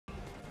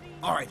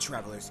Alright,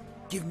 travelers,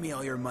 give me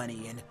all your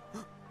money and...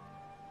 Oh,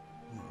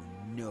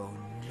 no,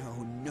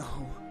 no, no.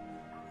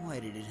 Why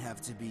did it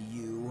have to be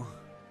you?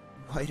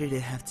 Why did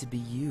it have to be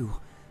you?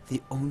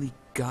 The only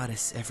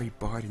goddess every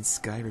bard in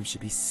Skyrim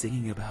should be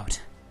singing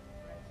about.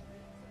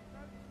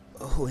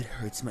 Oh, it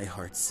hurts my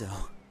heart so.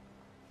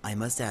 I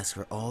must ask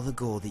for all the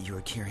gold that you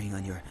are carrying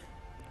on your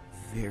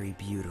very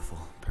beautiful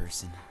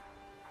person.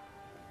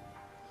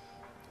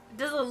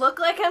 Does it look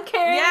like I'm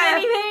carrying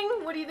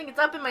anything? What do you think? It's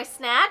up in my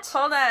snatch?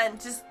 Hold on,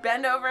 just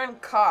bend over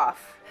and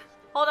cough.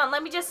 Hold on,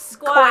 let me just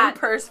squat. Coin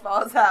purse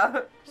falls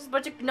out. Just a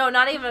bunch of... No,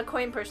 not even a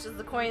coin purse. Just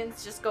the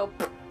coins just go...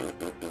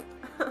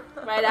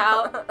 right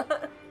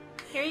out.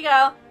 Here you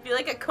go. Be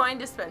like a coin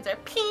dispenser.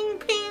 Ping,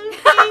 ping,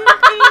 ping,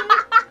 ping.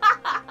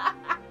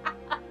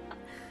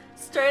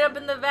 Straight up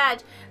in the vag.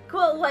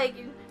 Cool, like...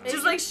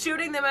 Just like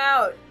shooting them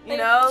out, you like,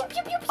 know?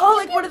 Pew, pew, pew, oh, pew,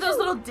 like pew, one of those pew.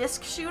 little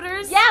disc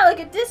shooters? Yeah, like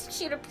a disc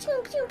shooter.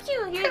 Pew, pew,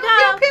 pew. Here you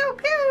go. Pew, pew,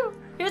 pew.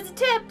 Here's a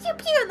tip. Pew,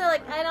 pew. And they're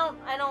like, I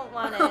don't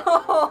want it.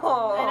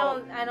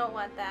 Oh. I don't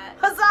want that.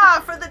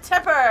 Huzzah for the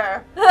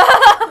tipper.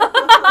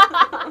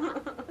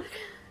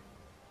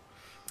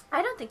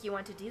 I don't think you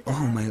want to do that.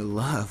 Oh, my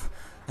love.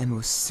 I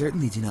most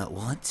certainly do not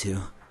want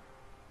to.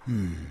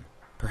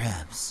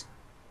 Perhaps.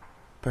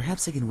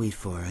 Perhaps I can wait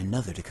for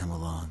another to come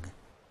along.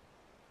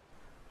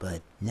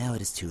 But now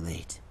it is too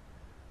late.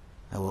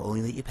 I will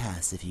only let you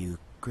pass if you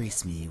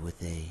grace me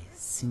with a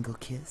single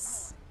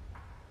kiss.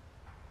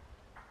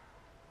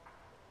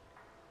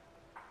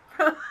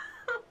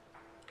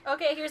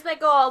 Okay, here's my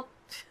gold.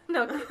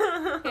 No,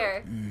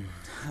 here.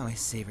 How I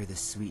savor the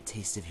sweet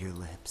taste of your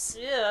lips.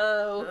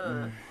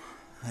 Ew.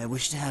 I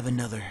wish to have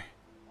another.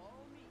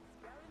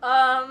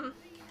 Um.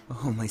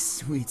 Oh, my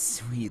sweet,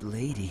 sweet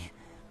lady.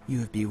 You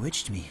have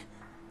bewitched me.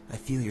 I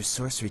feel your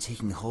sorcery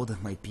taking hold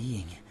of my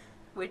being.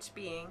 Which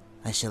being?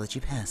 I shall let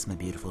you pass, my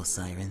beautiful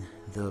siren,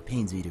 though it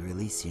pains me to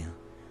release you.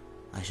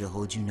 I shall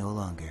hold you no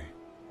longer.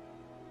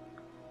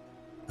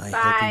 I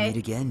hope we meet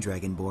again,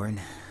 Dragonborn.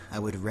 I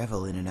would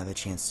revel in another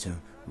chance to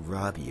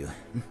rob you.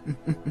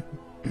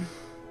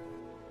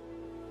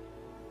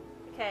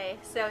 Okay,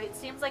 so it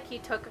seems like he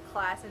took a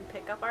class in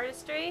pickup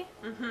artistry.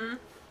 Mm-hmm.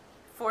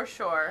 For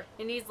sure.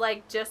 And he's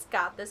like, just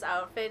got this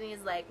outfit, and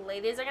he's like,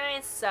 ladies are gonna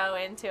be so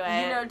into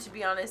it. You know, to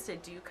be honest, I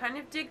do kind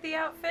of dig the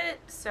outfit,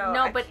 so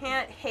no, I but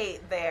can't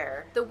hate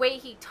there. The way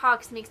he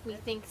talks makes me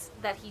think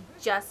that he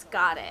just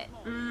got it.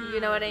 You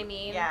know what I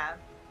mean? Yeah.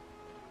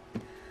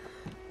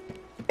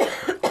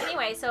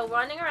 Anyway, so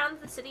running around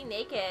the city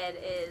naked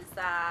is,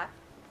 How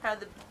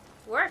the...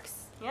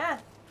 works. Yeah.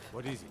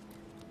 What is it?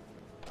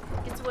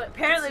 It's what...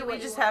 Apparently it's we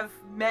what just you want. have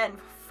men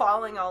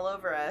falling all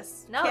over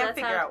us. No, Can't that's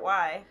figure how- out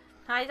why.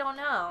 I don't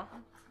know.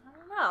 I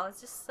don't know.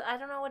 It's just... I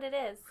don't know what it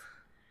is.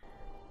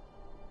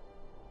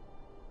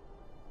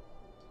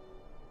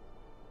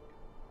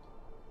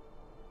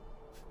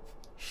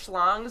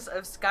 Schlongs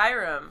of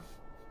Skyrim.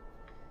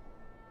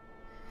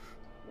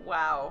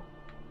 Wow.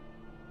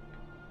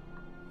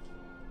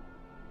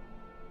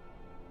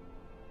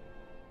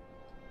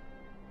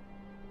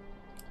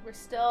 We're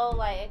still,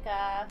 like,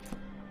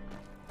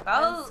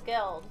 Well,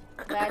 unskilled,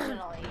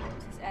 vaginally,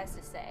 as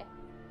to say.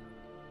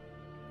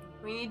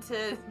 we need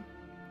to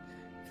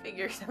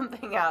figure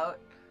something out.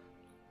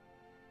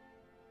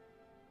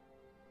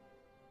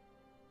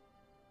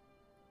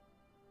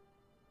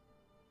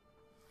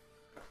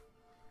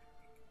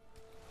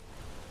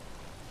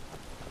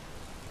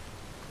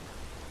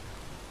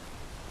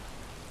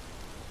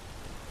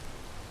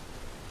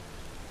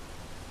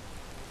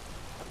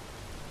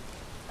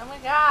 Oh my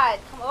god,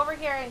 come over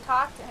here and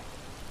talk to him.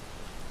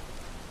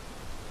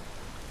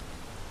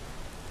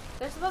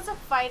 They're supposed to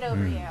fight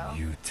over you.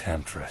 You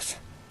temptress.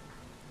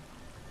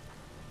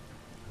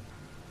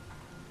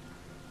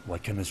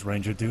 What can this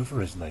ranger do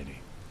for his lady?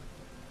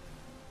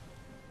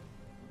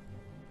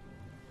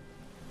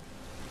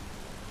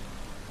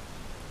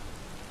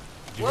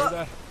 Did you hear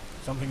that?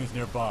 Something is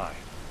nearby.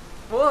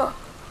 Whoa.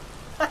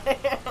 I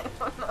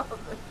don't know.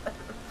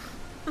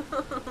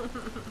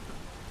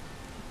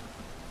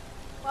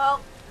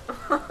 Well,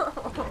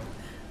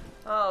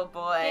 Oh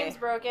boy. game's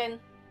broken.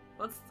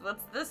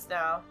 What's this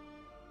now?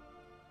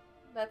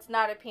 That's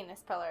not a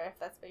penis pillar, if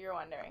that's what you're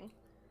wondering.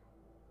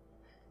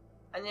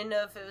 I didn't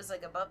know if it was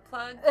like a butt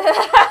plug.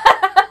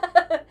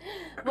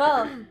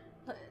 Well,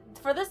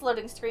 for this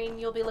loading screen,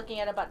 you'll be looking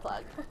at a butt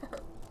plug.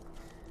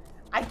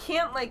 I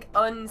can't like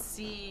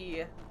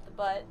unsee. The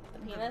butt, the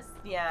penis,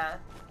 Yeah.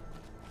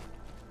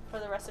 for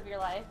the rest of your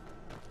life.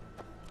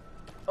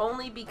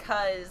 Only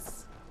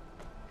because,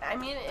 I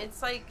mean,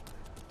 it's like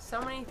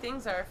so many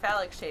things are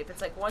phallic shape.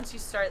 It's like once you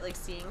start like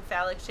seeing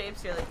phallic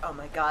shapes, you're like, oh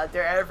my god,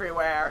 they're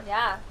everywhere.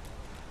 Yeah.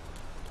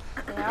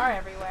 They are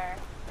everywhere.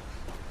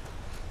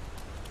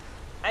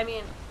 I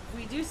mean,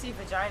 we do see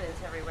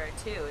vaginas everywhere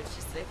too. It's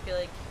just I feel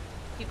like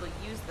people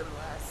use them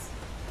less.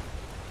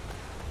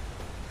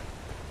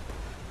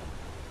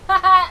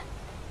 Haha!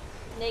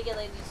 Naked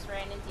lady just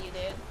ran into you,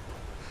 dude.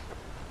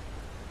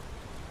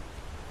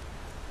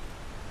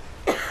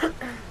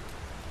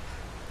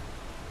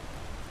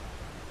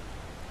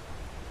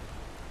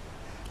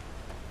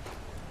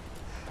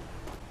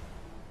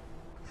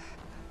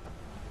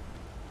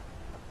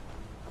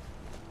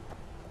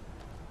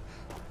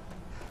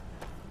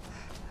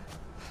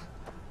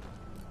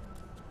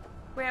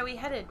 where are we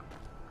headed?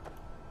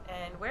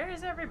 And where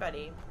is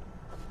everybody?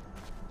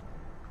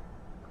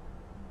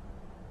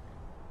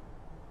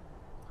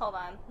 Hold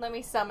on. Let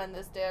me summon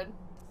this dude.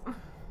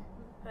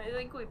 I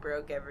think we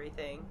broke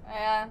everything.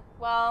 Yeah,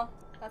 well,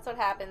 that's what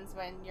happens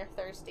when you're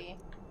thirsty.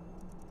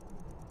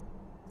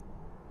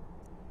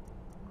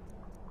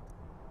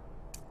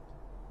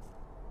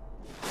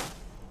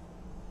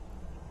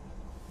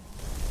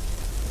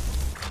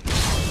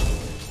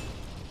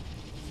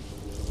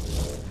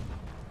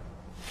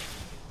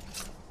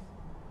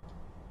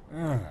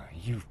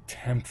 You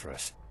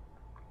temptress.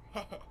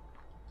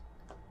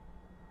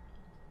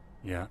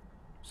 Yeah?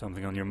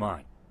 Something on your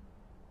mind?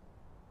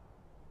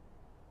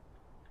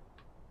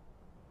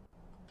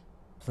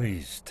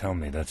 Please tell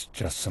me that's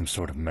just some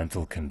sort of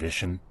mental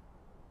condition?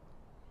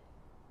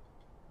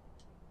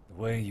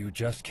 The way you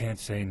just can't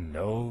say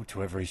no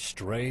to every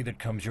stray that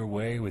comes your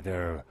way with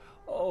their,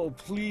 "Oh,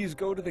 please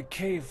go to the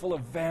cave full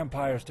of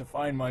vampires to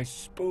find my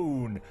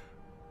spoon."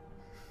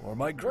 Or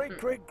my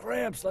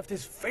great-great-gramps left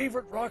his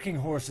favorite rocking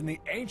horse in the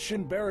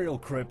ancient burial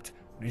crypt,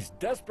 and he's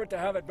desperate to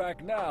have it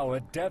back now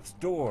at death's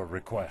door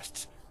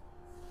requests.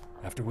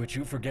 After which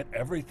you forget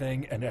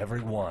everything and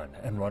everyone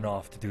and run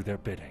off to do their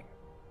bidding.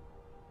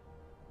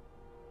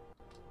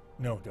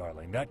 No,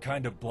 darling, that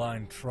kind of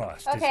blind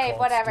trust is Okay,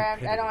 called whatever.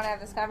 stupidity. I don't want to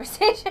have this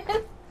conversation.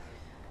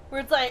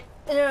 Where it's like,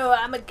 no,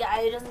 I'm a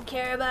guy who doesn't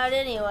care about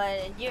anyone,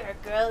 and you're a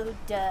girl who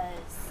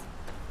does.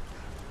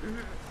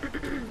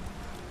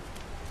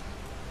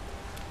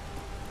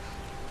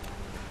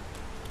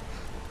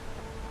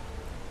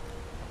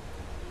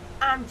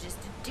 I'm just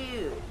a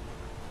dude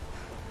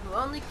who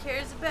only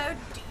cares about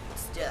dude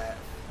stuff.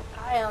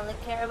 I only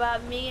care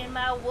about me and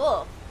my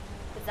wolf.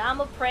 Because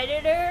I'm a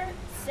predator,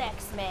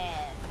 sex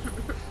man.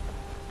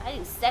 I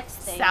do sex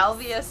things.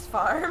 Salvius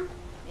Farm?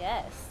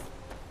 Yes.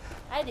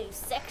 I do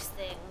sex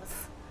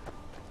things.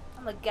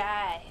 I'm a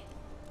guy.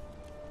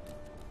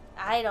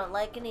 I don't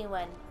like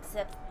anyone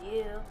except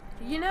you.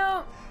 You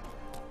know,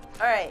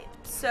 alright,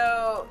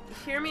 so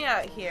hear me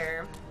out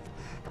here.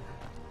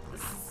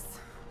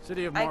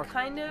 City of I Mark,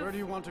 kind of where do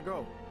you want to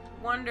go?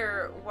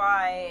 wonder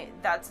why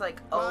that's like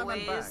Climb and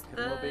always back and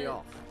we'll be the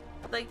off.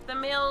 like the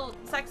male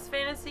sex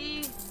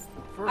fantasy.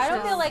 I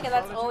don't feel like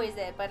that's Mythology, always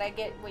it, but I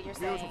get what you're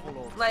saying.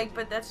 beautiful old Like, city,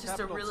 but that's just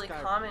a capital of really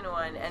Skyrim. common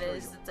one. And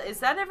Show is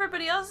that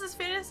everybody else's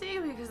fantasy?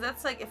 Because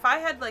that's like, if I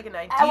had like an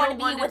ideal I want to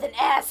be one with an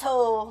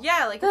asshole.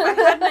 yeah, like if I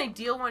had an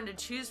ideal one to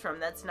choose from,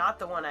 that's not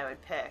the one I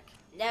would pick.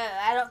 No,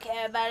 I don't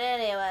care about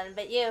anyone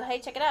but you. Hey,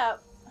 check it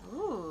out.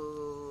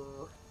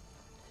 Ooh.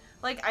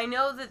 Like, I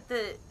know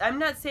that I'm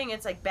not saying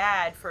it's like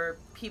bad for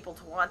people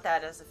to want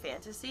that as a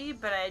fantasy,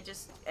 but I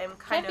just am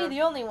kind Can't be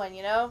the only one,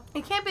 you know?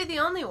 It can't be the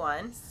only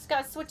one. Just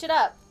gotta switch it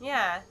up.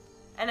 Yeah.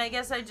 And I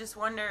guess I just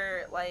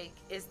wonder, like,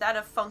 is that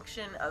a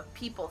function of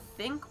people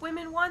think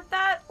women want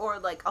that? Or,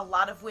 like, a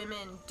lot of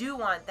women do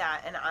want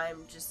that, and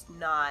I'm just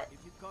not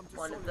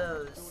one of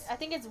those. I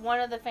think it's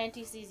one of the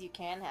fantasies you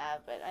can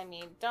have, but I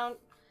mean, don't...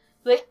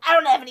 Like, I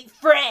don't have any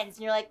friends!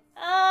 And you're like,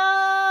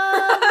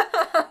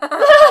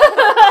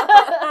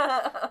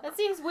 that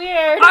seems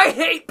weird. I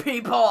hate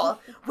people!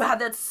 Wow,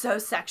 that's so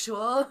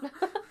sexual.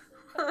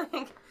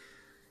 Like,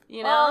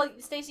 you know? Well,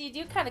 Stacey, you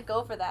do kind of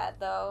go for that,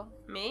 though.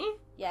 Me?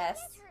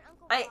 Yes.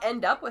 I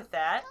end up with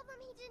that.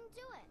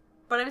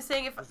 But I'm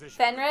saying if...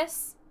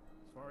 Fenris?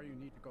 Sorry, you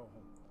need to go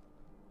home.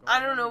 I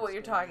don't know what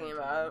you're talking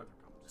about.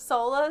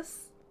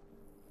 Solus?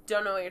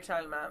 Don't know what you're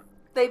talking about.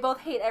 They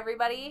both hate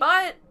everybody.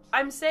 But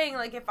I'm saying,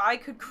 like, if I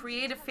could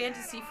create a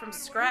fantasy from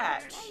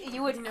scratch...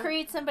 You would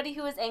create somebody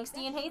who is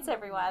angsty and hates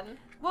everyone.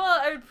 Well,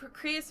 I would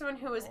create someone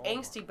who was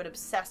angsty but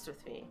obsessed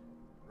with me.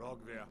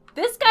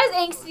 This guy's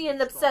angsty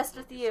and obsessed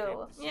with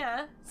you.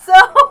 Yeah. So...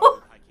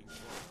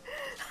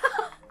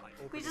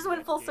 we just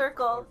went full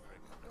circle.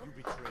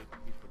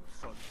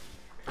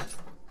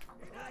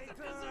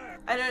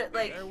 I don't,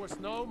 like... There was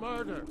no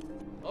murder.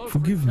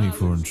 Forgive me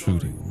for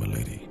intruding, my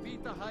lady,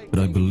 but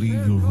I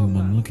believe you're whom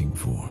I'm looking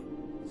for.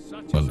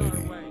 My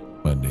lady,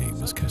 my name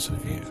is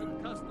Casavir.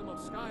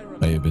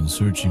 I have been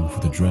searching for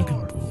the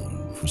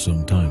Dragonborn for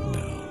some time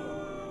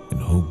now, in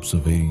hopes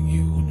of aiding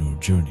you on your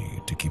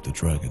journey to keep the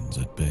dragons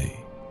at bay.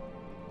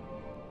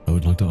 I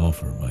would like to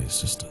offer my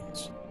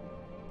assistance.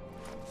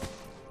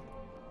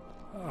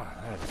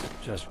 That's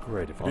just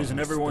great. If it isn't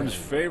everyone's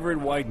favorite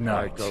white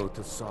knight. I go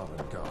to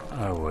Sovereign God.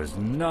 I was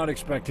not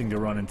expecting to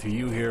run into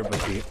you here, but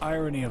the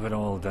irony of it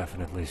all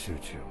definitely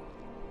suits you.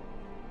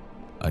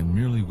 I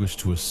merely wish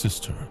to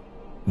assist her,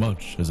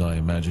 much as I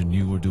imagine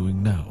you are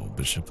doing now,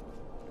 Bishop.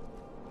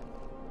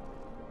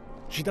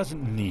 She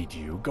doesn't need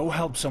you. Go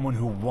help someone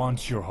who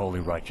wants your holy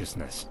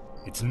righteousness.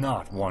 It's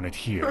not wanted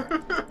here.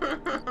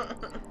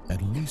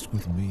 At least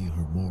with me,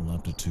 her moral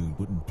aptitude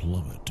wouldn't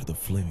plummet to the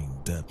flaming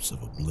depths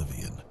of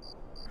oblivion.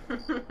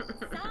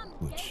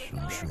 Which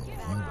I'm sure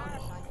all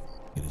along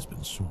it has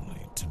been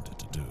sorely tempted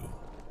to do.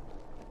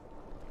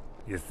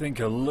 You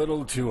think a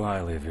little too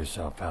highly of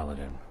yourself,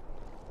 Paladin.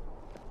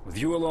 With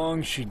you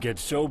along, she'd get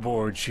so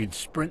bored she'd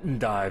sprint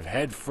and dive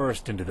head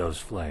first into those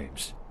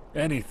flames.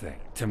 Anything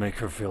to make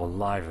her feel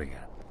alive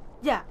again.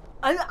 Yeah,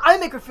 I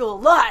make her feel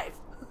alive.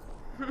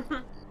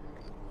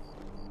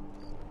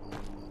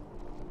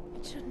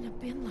 It shouldn't have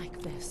been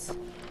like this.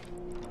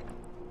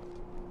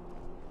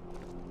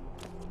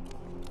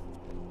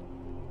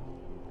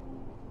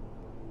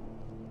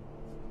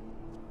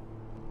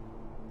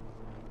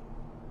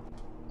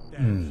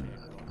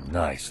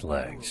 Nice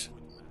legs.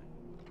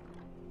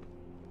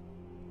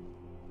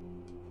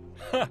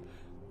 Ha!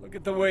 Look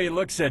at the way he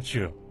looks at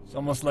you. It's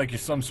almost like you're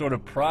some sort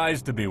of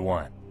prize to be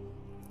won.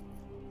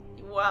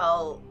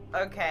 Well,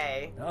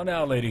 okay.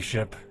 Now,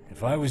 ladyship.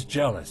 If I was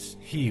jealous,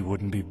 he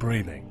wouldn't be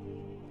breathing.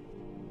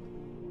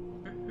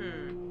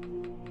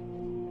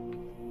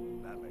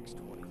 That makes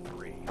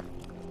 23.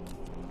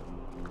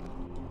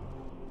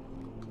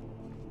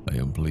 I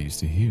am pleased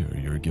to hear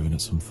you're giving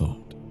it some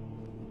thought.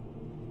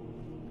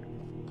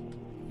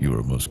 You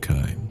are most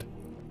kind.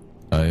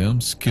 I am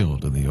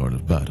skilled in the art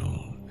of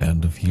battle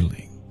and of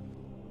healing.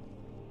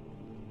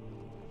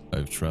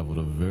 I've traveled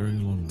a very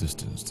long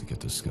distance to get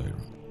to Skyrim.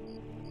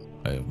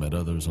 I have met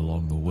others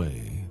along the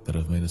way that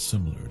have made a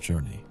similar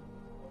journey.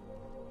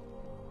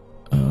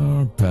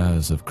 Our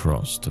paths have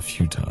crossed a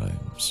few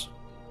times.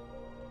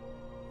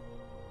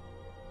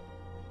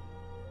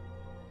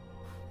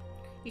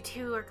 You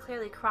two are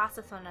clearly cross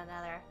with one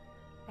another.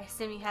 I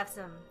assume you have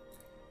some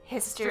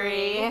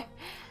history.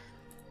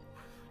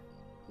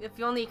 If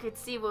you only could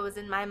see what was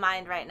in my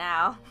mind right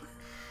now.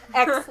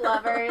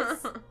 Ex-lovers.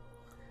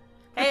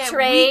 Hey,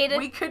 Betrayed.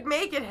 we could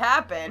make it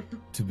happen.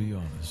 To be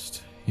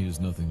honest, he is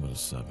nothing but a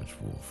savage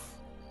wolf,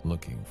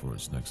 looking for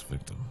its next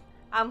victim.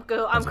 I'm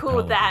As a cool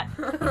with that.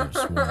 paladin, I have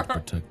sworn to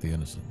protect the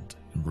innocent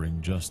and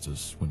bring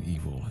justice when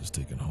evil has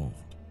taken hold.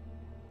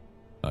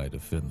 I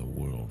defend the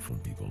world from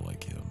people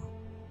like him.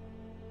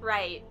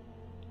 Right.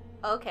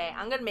 Okay,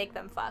 I'm gonna make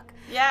them fuck.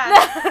 Yeah,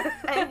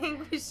 I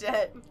think we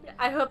should.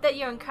 I hope that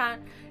you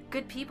encounter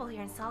good people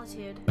here in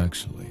Solitude.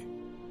 Actually,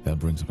 that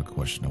brings up a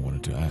question I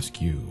wanted to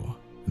ask you,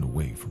 and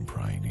away from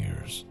prying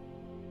ears.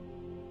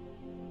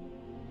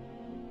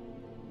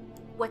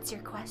 What's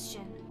your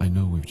question? I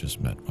know we've just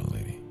met, my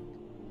lady,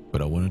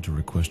 but I wanted to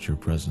request your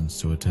presence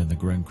to attend the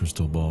Grand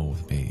Crystal Ball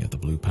with me at the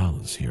Blue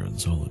Palace here in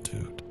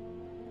Solitude.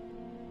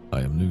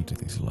 I am new to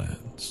these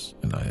lands,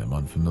 and I am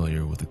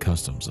unfamiliar with the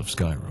customs of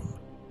Skyrim,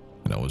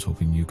 and I was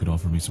hoping you could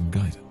offer me some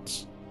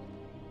guidance.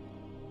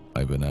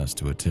 I've been asked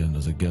to attend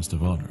as a guest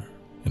of honor,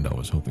 and I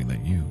was hoping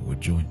that you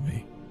would join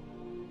me.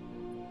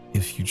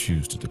 If you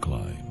choose to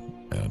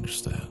decline, I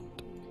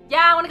understand.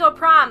 Yeah, I want to go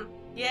prom.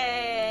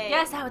 Yay!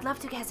 Yes, I would love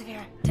to,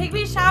 Casavir. Take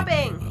me Enlighten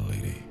shopping! me, my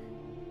lady.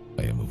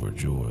 I am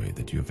overjoyed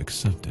that you have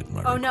accepted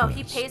my Oh request. no,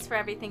 he pays for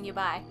everything you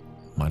buy.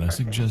 Might I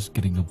suggest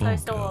getting a So I ball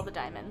stole all gown? the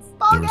diamonds.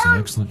 There is an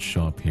excellent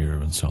shop here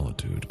in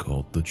Solitude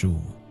called The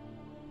Jewel.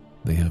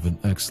 They have an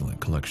excellent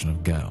collection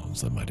of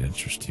gowns that might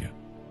interest you.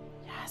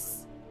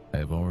 Yes. I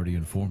have already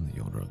informed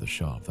the owner of the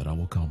shop that I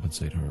will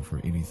compensate her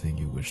for anything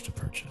you wish to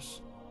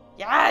purchase.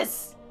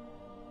 Yes!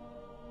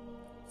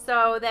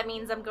 So that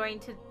means I'm going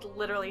to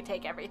literally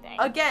take everything.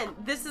 Again,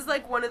 this is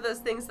like one of those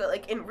things that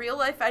like in real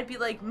life I'd be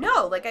like,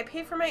 no, like I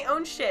pay for my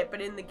own shit, but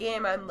in the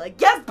game I'm like,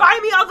 yes, buy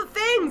me all the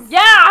things! Yeah,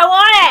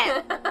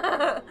 I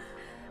want it!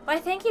 Why,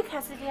 thank you,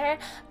 Casavir.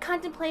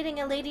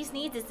 Contemplating a lady's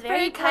needs is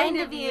very kind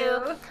of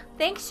you.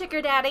 Thanks,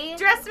 Sugar Daddy.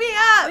 Dress me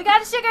up! We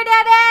got a Sugar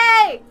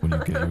Daddy! When you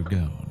get your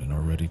gown and are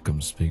ready,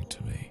 come speak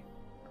to me,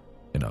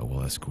 and I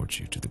will escort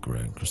you to the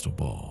Grand Crystal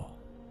Ball,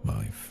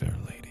 my fair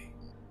lady.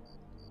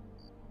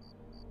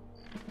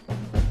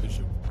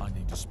 Bishop, I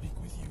need to speak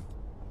with you.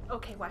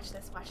 Okay, watch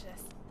this, watch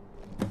this.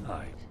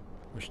 I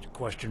wish to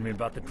question me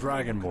about the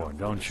Dragonborn,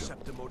 don't you?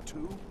 Septimo 2?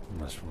 You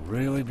must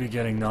really be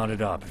getting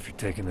knotted up if you're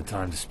taking the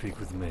time to speak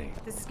with me.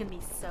 This is gonna be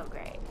so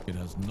great. It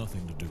has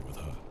nothing to do with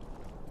her.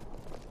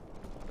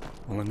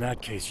 Well, in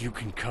that case, you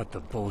can cut the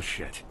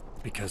bullshit,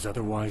 because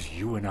otherwise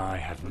you and I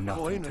have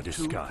nothing Coin to or two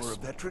discuss. for a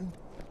veteran?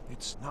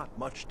 It's not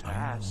much to I know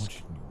ask. what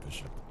you do,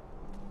 Bishop.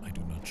 I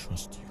do not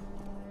trust you,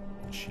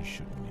 and she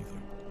shouldn't either.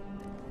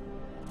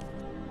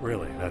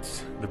 Really,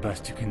 that's the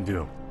best you can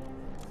do.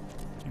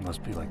 You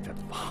must be like that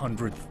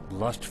 100th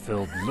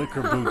lust-filled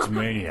liquor boots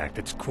maniac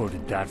that's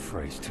quoted that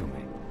phrase to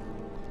me.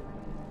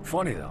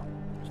 Funny though,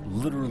 it's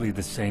literally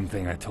the same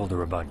thing I told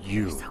her about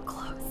you. So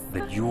close.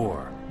 That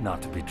you're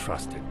not to be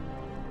trusted.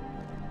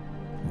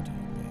 What do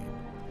you mean?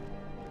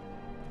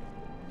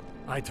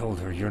 I told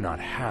her you're not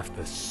half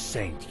the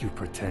saint you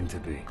pretend to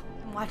be.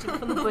 I'm watching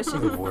from the bushes.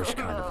 You're the worst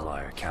kind of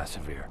liar,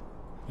 Casavir.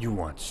 You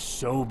want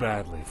so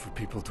badly for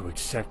people to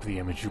accept the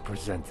image you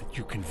present that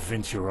you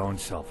convince your own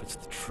self it's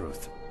the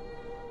truth.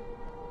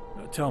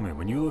 Now tell me,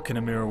 when you look in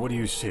a mirror, what do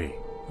you see?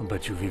 I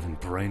bet you've even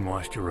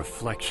brainwashed your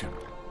reflection.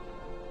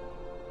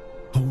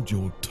 Hold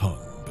your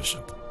tongue,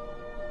 Bishop.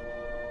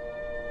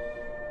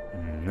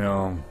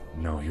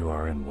 No, you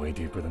are in way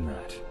deeper than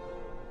that.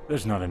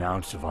 There's not an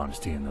ounce of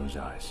honesty in those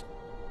eyes.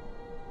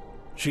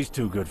 She's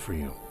too good for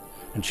you,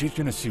 and she's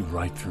gonna see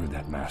right through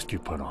that mask you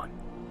put on.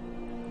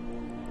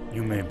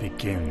 You may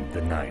begin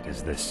the night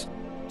as this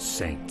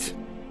saint,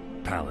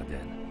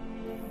 paladin,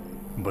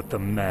 but the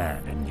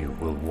man in you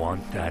will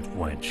want that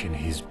wench in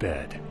his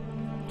bed,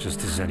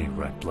 just as any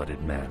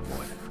red-blooded man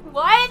would.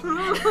 What?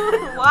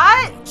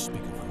 What? Don't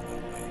speak of her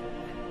that way.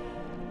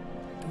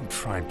 Don't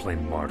try and play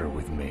martyr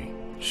with me.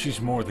 She's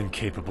more than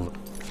capable of...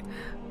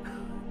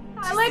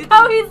 I like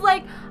how he's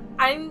like,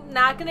 I'm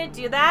not gonna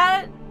do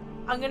that.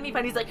 I'm gonna be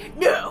fine. He's like,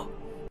 no,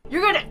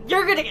 you're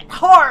gonna get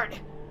hard.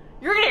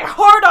 You're gonna get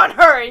hard on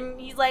her. And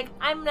he's like,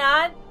 I'm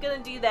not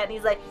gonna do that. And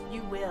he's like,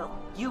 you will.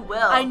 You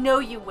will. I know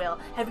you will.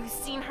 Have you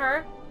seen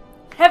her?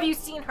 Have you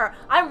seen her?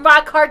 I'm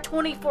rock hard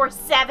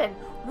 24/7.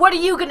 What are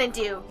you gonna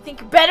do? You think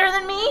you're better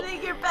than me? You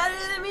think you're better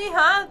than me,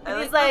 huh? And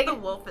I he's like that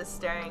like- the wolf is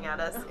staring at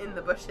us in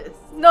the bushes.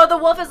 No, the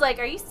wolf is like,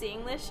 are you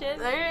seeing this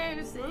shit? Are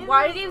you seeing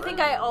Why this? do you think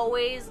I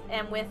always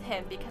am with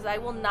him? Because I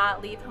will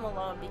not leave him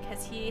alone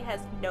because he has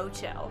no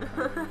chill.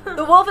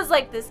 The wolf is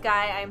like, this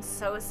guy, I'm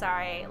so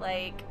sorry.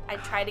 Like, I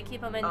try to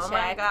keep him in Oh check.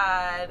 my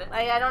god.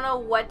 Like, I don't know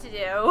what to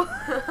do.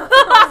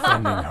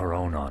 defending her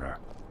own honor.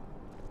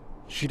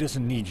 She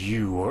doesn't need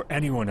you or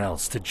anyone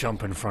else to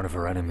jump in front of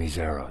her enemy's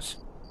arrows.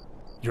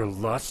 Your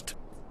lust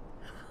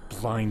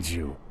blinds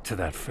you to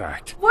that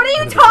fact. What are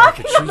you And the fact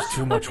talking that she's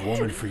too much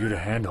woman for you to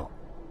handle.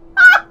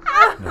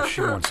 No,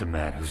 she wants a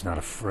man who's not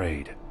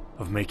afraid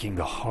of making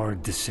the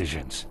hard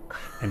decisions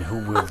and who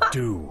will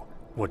do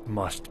what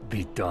must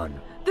be done.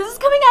 This is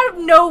coming out of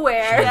She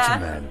nowhere. wants a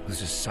man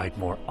who's a sight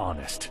more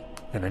honest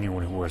than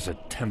anyone who wears a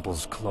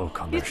temple's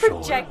cloak on He's their shoulder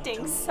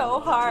projecting so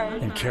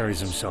hard. and carries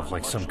himself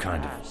like some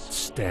kind of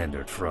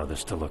standard for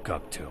others to look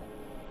up to.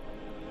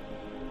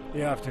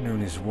 The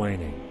afternoon is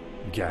waning,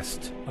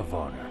 guest of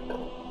honor.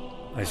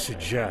 I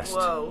suggest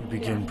Whoa. you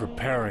begin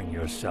preparing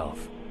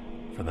yourself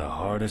for the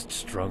hardest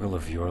struggle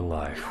of your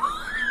life.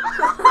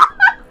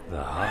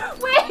 The hot...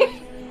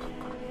 Wait,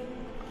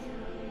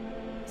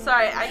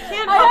 Sorry, I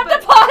can't I help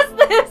have to pause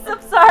this.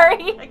 I'm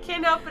sorry. I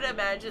can't help but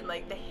imagine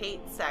like the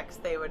hate sex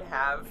they would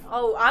have.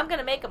 Oh, I'm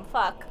gonna make him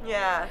fuck.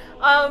 Yeah.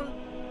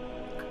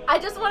 I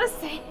just want to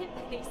say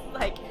that he's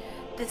like,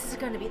 this is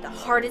gonna be the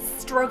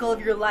hardest struggle of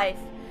your life,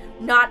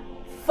 not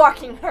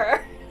fucking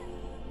her.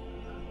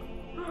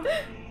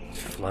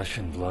 flesh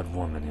and blood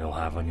woman you'll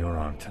have on your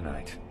arm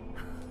tonight.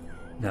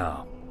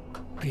 Now,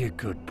 be a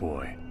good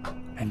boy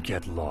and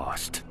get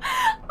lost.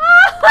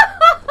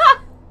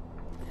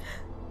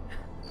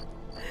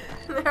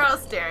 They're all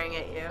staring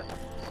at you.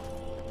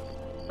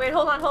 Wait,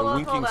 hold on. The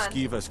winking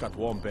skeever's got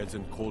warm beds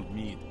and cold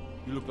mead.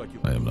 You look like you...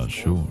 I am not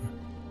sure.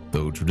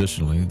 Though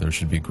traditionally there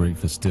should be great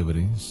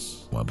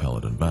festivities, while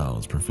paladin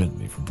vows prevent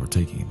me from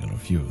partaking in a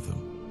few of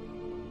them.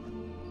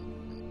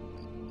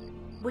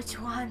 Which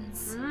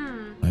ones?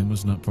 I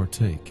must not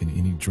partake in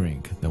any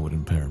drink that would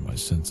impair my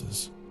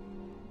senses.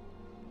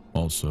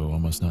 Also, I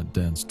must not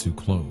dance too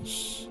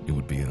close. It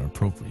would be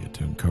inappropriate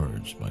to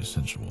encourage my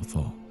sensual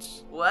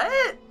thoughts.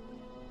 What?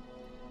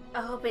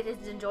 I hope it is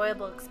an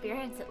enjoyable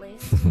experience at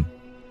least.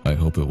 I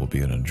hope it will be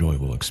an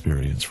enjoyable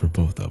experience for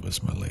both of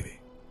us, my lady.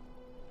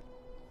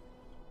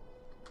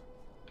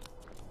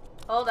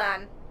 Hold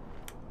on.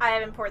 I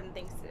have important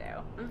things to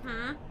do.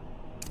 Mm-hmm.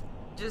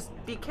 Just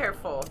be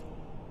careful.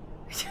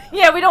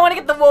 Yeah, we don't want to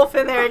get the wolf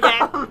in there again.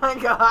 Oh my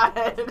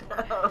god.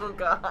 Oh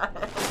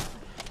god.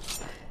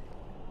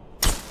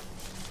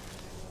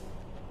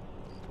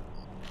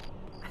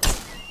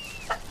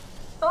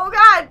 Oh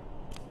god!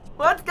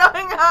 What's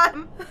going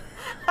on?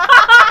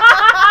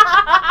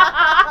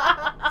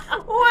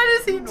 What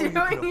is he You know you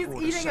doing? can He's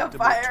afford a eating a sentiment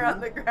fire too. on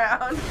the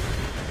ground.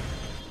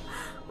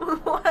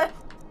 What?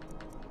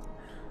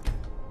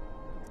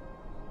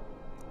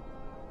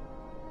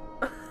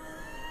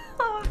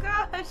 Oh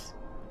gosh.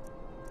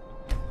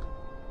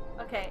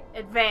 Okay,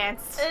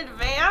 advanced.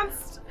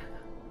 Advanced?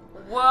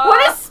 Whoa.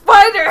 What is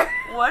spider?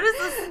 What is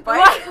a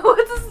spider?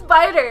 What's a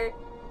spider?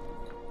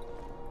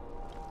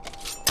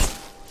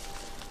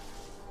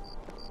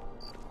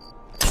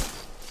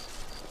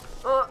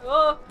 Oh,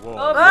 Whoa.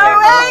 Oh,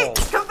 oh wait!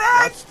 Whoa. Come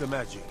back! That's the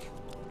magic.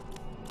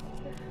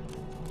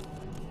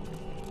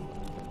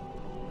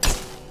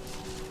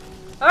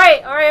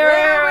 Alright.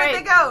 Where'd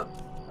they go?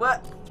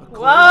 What?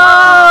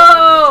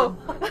 Whoa!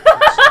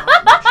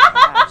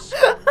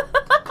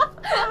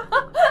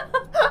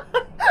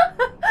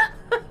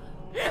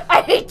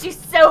 I hate you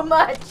so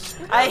much.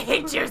 I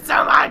hate you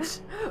so much!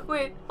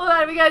 Wait, hold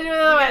on. We gotta do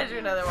another We one. gotta do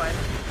another one.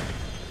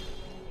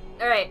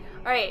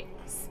 Alright.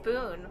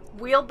 Spoon,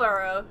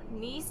 wheelbarrow,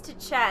 knees to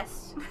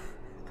chest.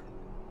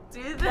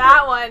 Do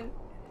That one.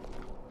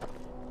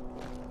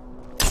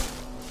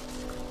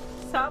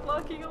 Stop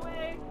walking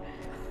away.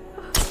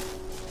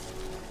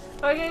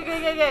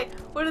 Okay.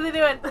 What are they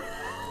doing?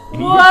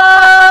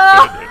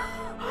 Whoa!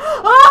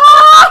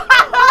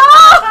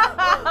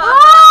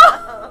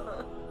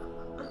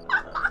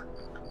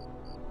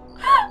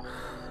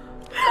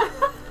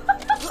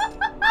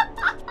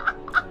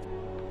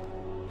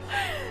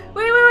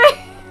 Wait.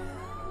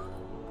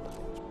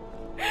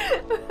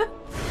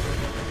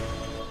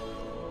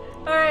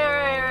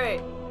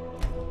 Alright.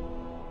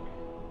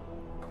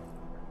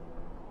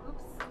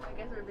 Oops, I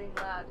guess we're being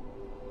loud.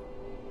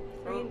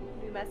 3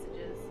 new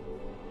messages.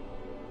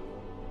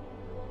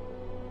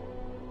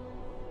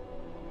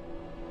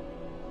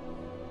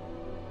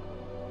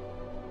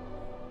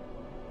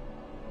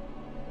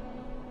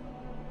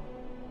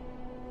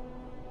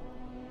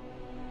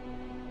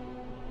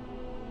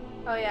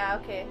 Oh yeah,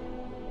 okay.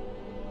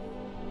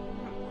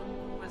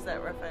 Was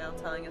that Raphael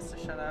telling us to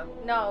shut up?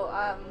 No,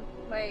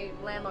 my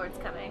landlord's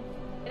coming.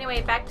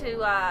 Anyway, back to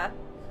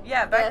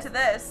Yeah, back to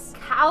this.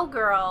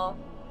 Cowgirl.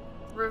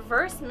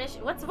 Reverse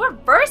mission. What's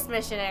reverse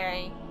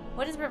missionary?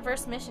 What is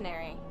reverse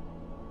missionary?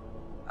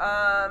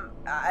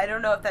 I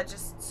don't know if that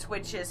just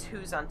switches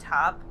who's on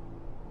top.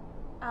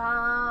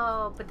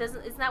 Oh, but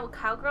isn't that what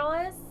cowgirl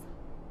is?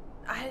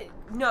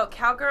 No,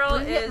 cowgirl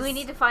is. We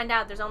need to find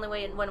out. There's only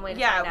one way to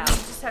yeah, find out. we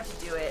just have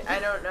to do it. I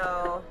don't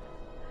know.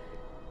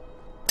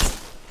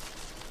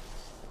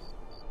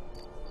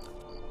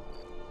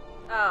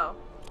 Oh,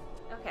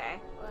 okay.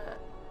 What?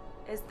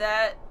 Is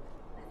that?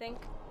 I think.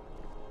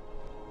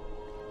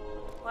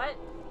 What?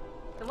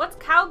 Then what's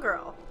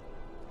cowgirl?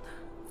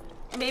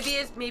 Maybe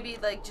it's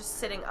like just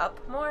sitting up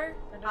more.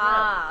 I don't know.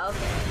 Ah,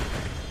 okay.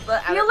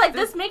 But I feel like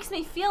this makes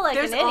me feel like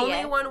an idiot. There's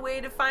only one way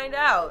to find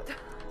out.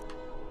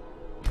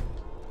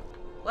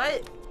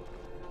 What?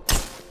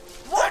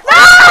 What?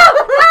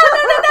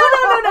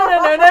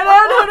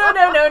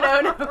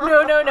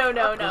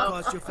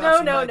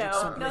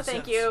 No,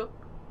 thank you.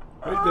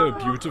 Hey there,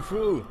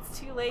 beautiful. It's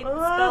too late.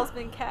 The spell's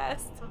been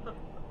cast.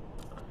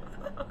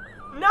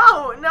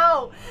 No,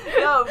 do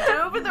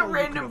it with a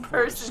random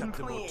person,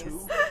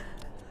 please.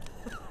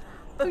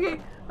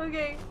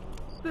 Okay,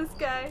 this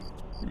guy.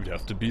 You'd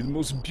have to be the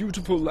most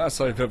beautiful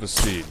lass I've ever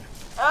seen.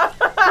 No.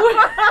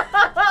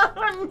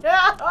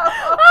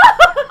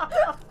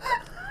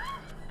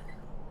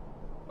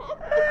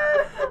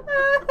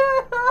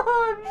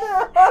 Oh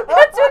no!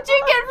 That's what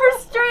you get for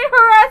straight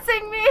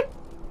harassing me.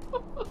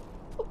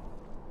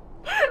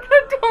 The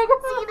dog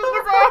is eating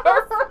his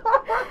ass.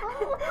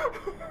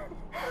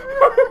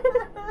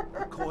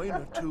 A coin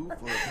or two for a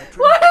veteran.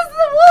 Why does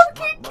the wolf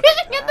keep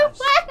getting in the way?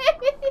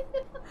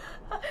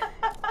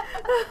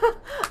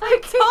 I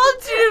Told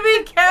you to be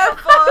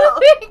careful.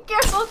 Be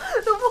careful.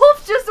 The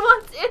wolf just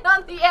wants in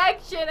on the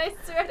action. I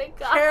swear to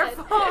God.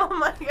 Careful! Oh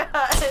my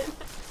God.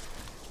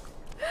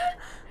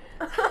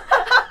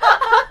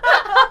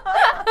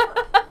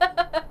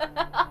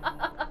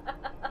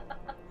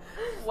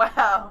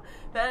 Wow,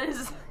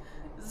 this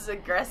is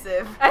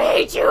aggressive. I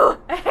hate you.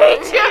 I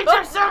hate you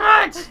so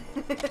much.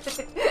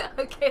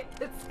 Okay,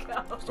 let's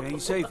go. Staying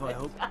safe, I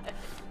hope.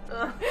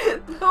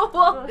 The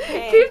wolf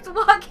keeps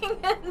walking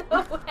in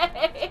the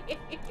way.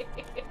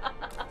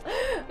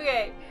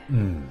 Okay.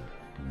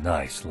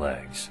 Nice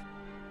legs.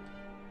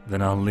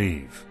 Then I'll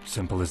leave.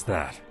 Simple as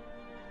that.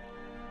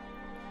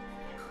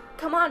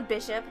 Come on,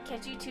 Bishop.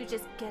 Can't you two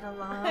just get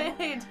along?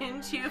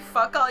 Didn't you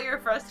fuck all your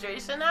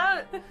frustration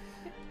out?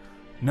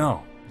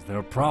 No. Is there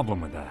a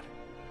problem with that?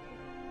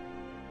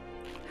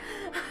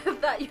 I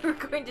thought you were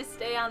going to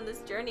stay on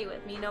this journey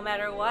with me no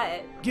matter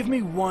what. Give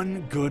me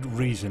one good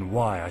reason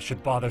why I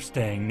should bother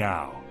staying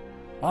now.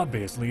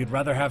 Obviously, you'd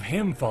rather have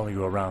him follow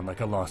you around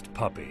like a lost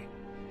puppy.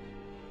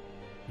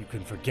 You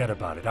can forget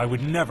about it. I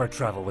would never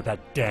travel with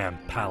that damn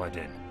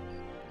paladin.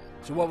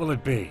 So what will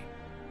it be?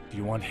 Do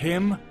you want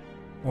him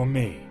or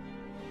me?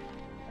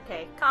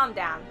 Okay, calm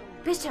down.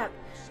 Bishop,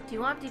 do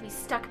you want to be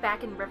stuck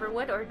back in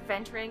Riverwood or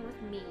adventuring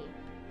with me?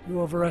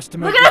 You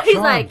overestimate Look at your him, he's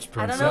charms, like,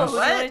 princess. I don't know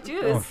what What? to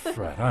do Don't this.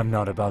 fret, I'm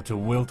not about to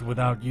wilt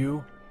without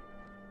you.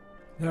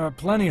 There are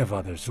plenty of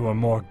others who are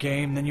more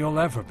game than you'll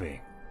ever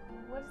be.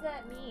 What does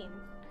that mean?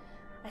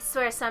 I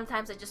swear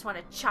sometimes I just want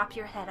to chop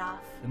your head off.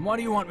 Then why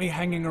do you want me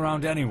hanging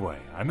around anyway?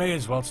 I may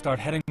as well start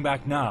heading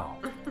back now.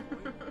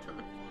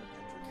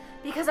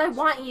 Because I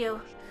want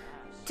you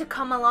to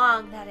come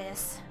along, that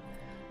is.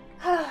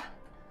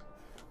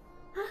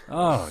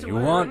 Oh, you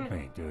want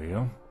me, do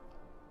you?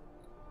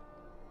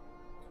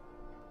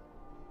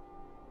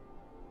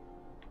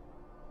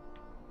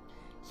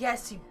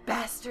 Yes, you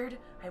bastard.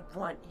 I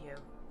want you.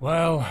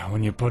 Well,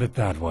 when you put it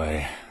that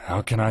way,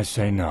 how can I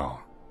say no?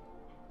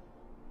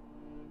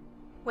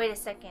 Wait a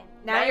second.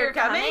 Now you're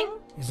coming?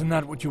 Isn't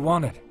that what you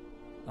wanted?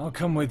 I'll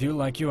come with you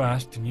like you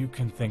asked, and you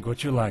can think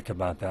what you like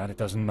about that. It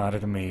doesn't matter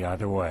to me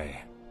either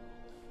way.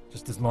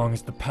 Just as long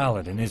as the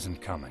paladin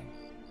isn't coming.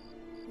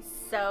 He's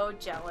so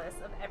jealous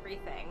of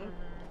everything.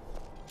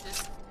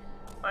 Just,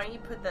 why don't you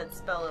put that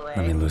spell away?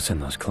 Let me loosen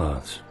those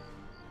clothes.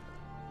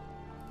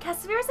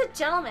 Casavir's a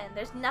gentleman.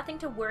 There's nothing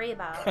to worry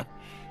about.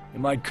 It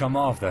might come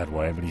off that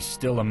way, but he's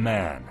still a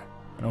man.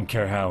 I don't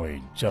care how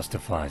he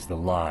justifies the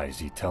lies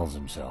he tells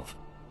himself.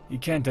 He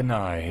can't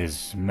deny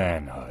his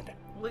manhood.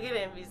 Look at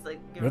him, he's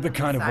like... You're the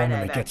kind of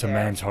woman that gets a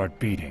man's heart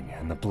beating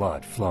and the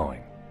blood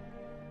flowing.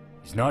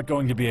 He's not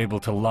going to be able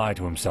to lie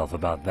to himself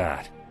about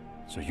that.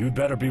 So you'd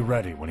better be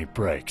ready when he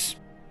breaks.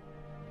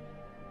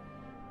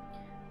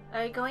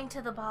 Are you going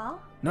to the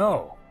ball?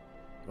 No.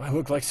 Do I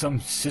look like some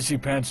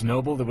sissy-pants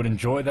noble that would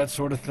enjoy that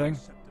sort of thing?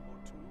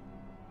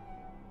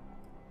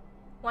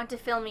 Want to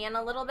fill me in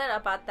a little bit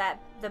about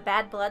the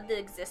bad blood that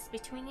exists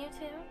between you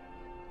two?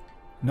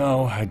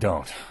 No, I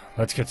don't.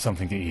 Let's get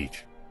something to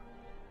eat.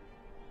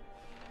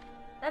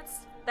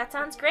 That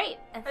sounds great.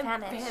 And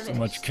I'm famished. famished. So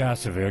much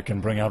Casavir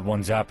can bring out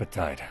one's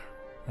appetite.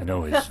 I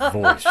know his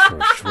voice sure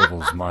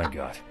shrivels my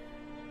gut.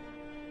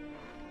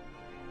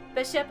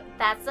 Bishop,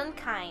 that's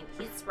unkind.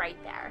 He's right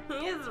there.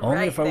 He is Only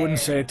right if I wouldn't there.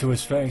 say it to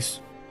his face.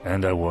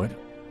 And I would.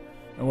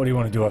 And what do you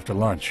want to do after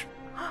lunch?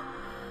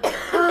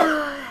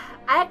 I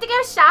have to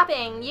go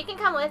shopping. You can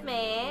come with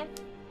me.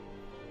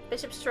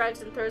 Bishop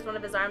shrugs and throws one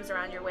of his arms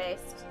around your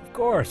waist. Of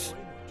course.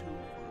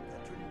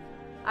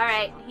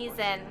 Alright, he's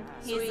in.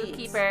 He's the Sweet.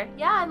 keeper.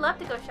 Yeah, I'd love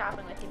to go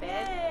shopping with you,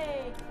 babe.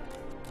 Yay!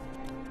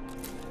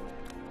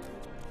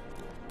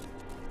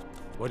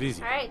 What is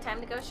it? Alright, time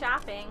to go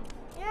shopping.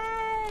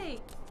 Yay!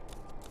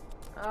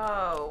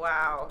 Oh,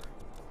 wow.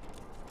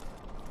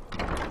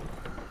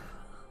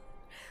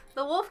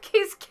 The wolf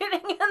keeps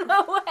getting in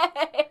the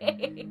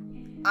way.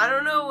 I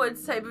don't know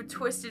what type of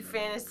twisted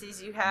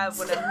fantasies you have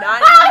when I'm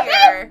not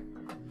here.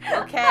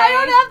 Okay? I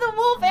don't have the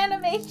wolf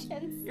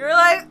animations. You're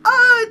like,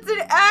 oh, it's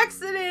an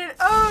accident.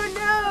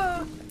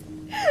 Oh,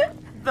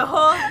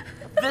 no.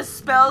 The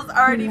spell's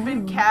already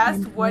been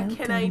cast. What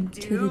can I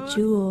do? To the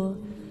jewel.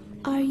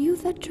 Are you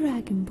the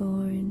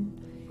Dragonborn?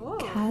 Ooh.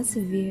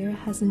 Casavir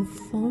has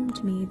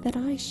informed me that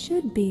I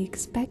should be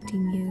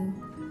expecting you.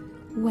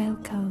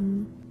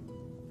 Welcome.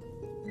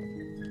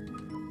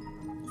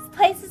 This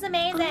place is I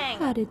amazing.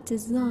 had it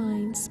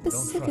designed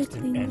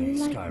specifically in any the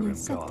Skyrim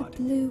likeness of the god.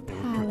 Blue They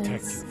would protect you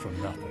Palace.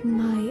 from nothing.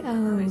 My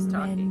he's own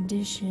talking.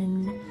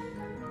 rendition.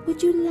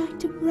 Would you like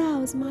to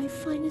browse my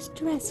finest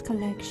dress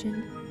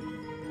collection?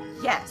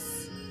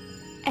 Yes.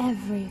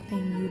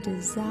 Everything you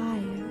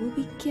desire will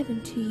be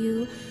given to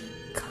you.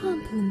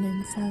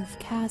 Compliments of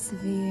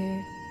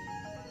Casavir.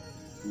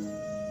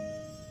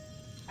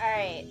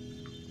 Alright.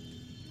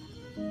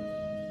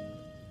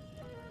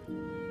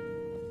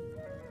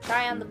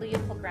 Try on the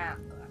beautiful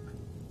ground.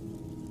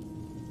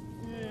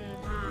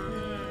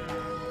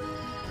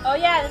 Oh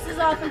yeah, this is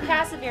all from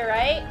Casavir,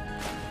 right?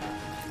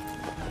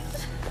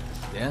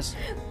 Yes?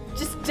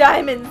 Just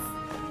diamonds.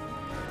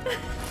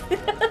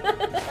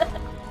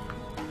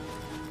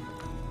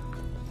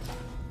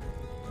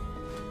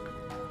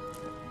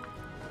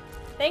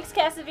 Thanks,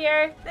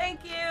 Casavir. Thank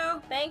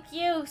you. Thank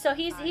you. So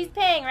he's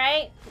paying,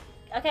 right?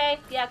 Okay.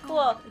 Yeah.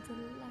 Cool.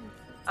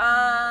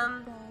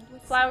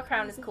 Flower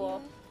crown is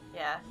cool.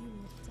 Yeah.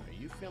 Are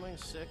you feeling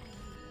sick?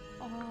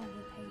 All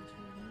the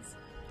patrons.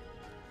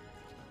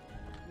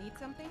 Need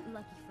something?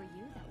 Lucky for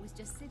you, that was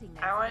just sitting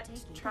there. I for want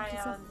taking. to try It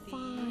is a on the...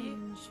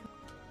 fine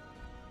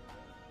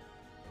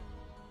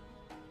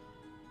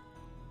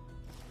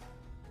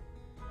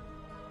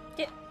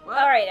What?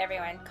 All right,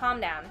 everyone,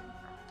 calm down.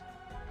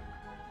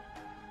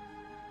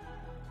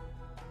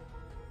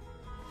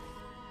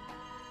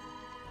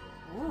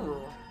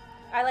 Ooh.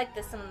 I like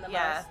this one the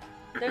Yeah.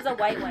 most. There's a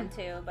white one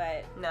too,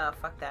 but, No,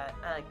 fuck that.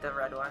 I like the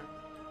red one.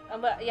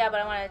 yeah,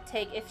 but I want to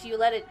take if you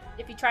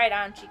try it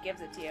on, she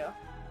gives it to you.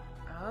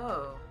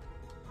 Oh.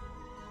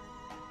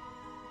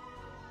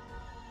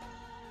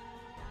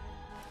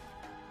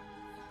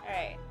 All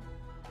right.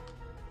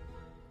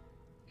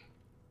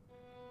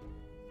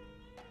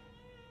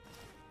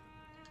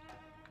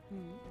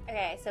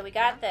 Okay, so we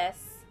got this.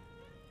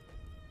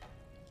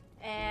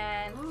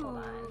 And hold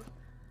on.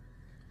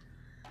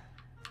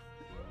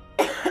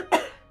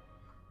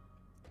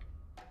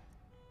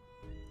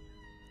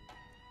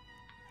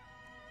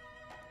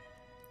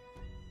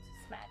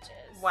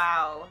 Matches.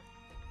 Wow.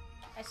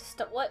 I just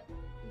what? Do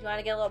you want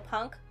to get a little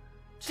punk?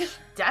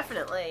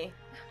 Definitely.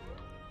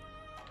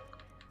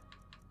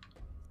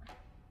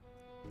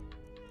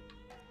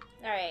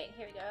 All right,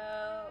 here we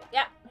go.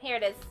 Yep, here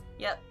it is.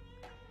 Yep.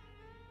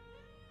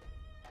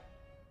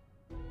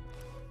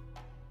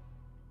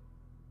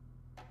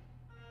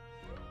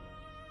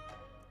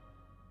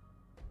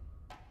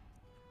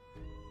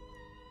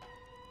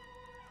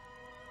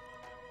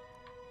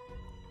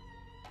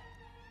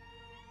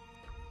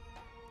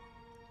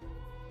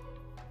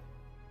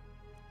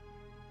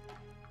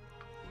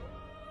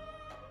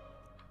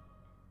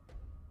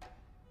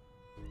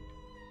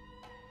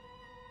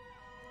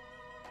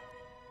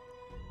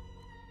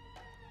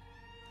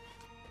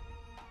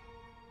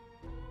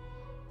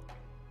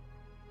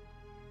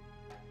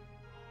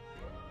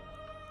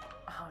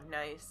 Oh,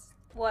 nice.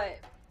 What?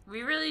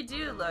 We really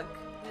do look.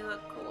 We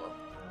look cool.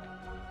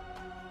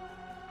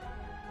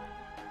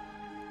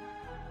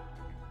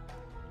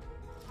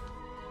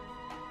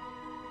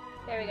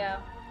 There we go.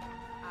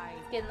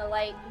 Getting the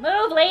light.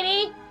 Move,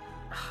 lady!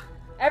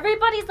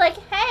 Everybody's like,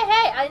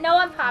 hey, I know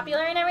I'm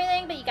popular and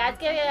everything, but you guys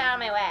gotta get out of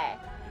my way.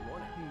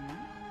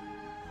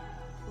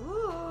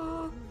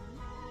 Ooh.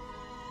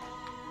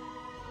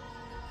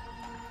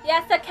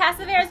 Yes, so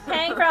Casavir is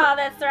paying for all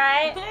this,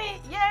 right?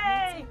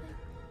 Yay!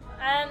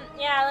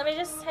 Yeah, let me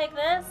just take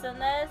this and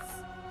this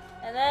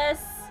and this.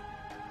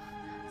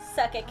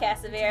 Suck it,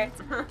 Casavir.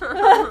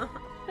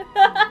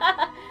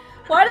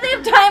 Why do they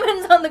have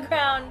diamonds on the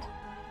ground?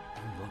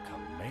 You look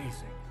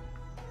amazing.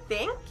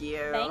 Thank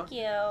you. Thank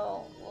you.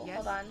 Well, Yes.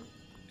 hold on.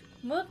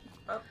 Move.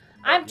 Oh,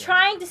 I'm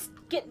trying to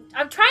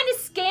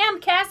scam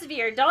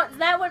Casavir. Isn't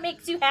that what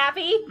makes you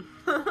happy?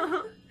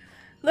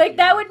 Like,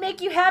 that would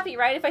make you happy,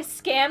 right? If I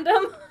scammed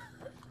him?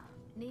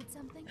 Need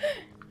something?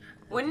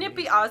 Wouldn't it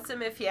be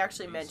awesome if he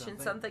actually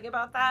mentioned something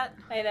about that?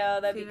 I know,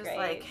 that'd He be was great.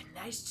 like,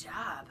 nice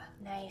job.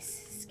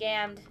 Nice.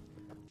 Scammed.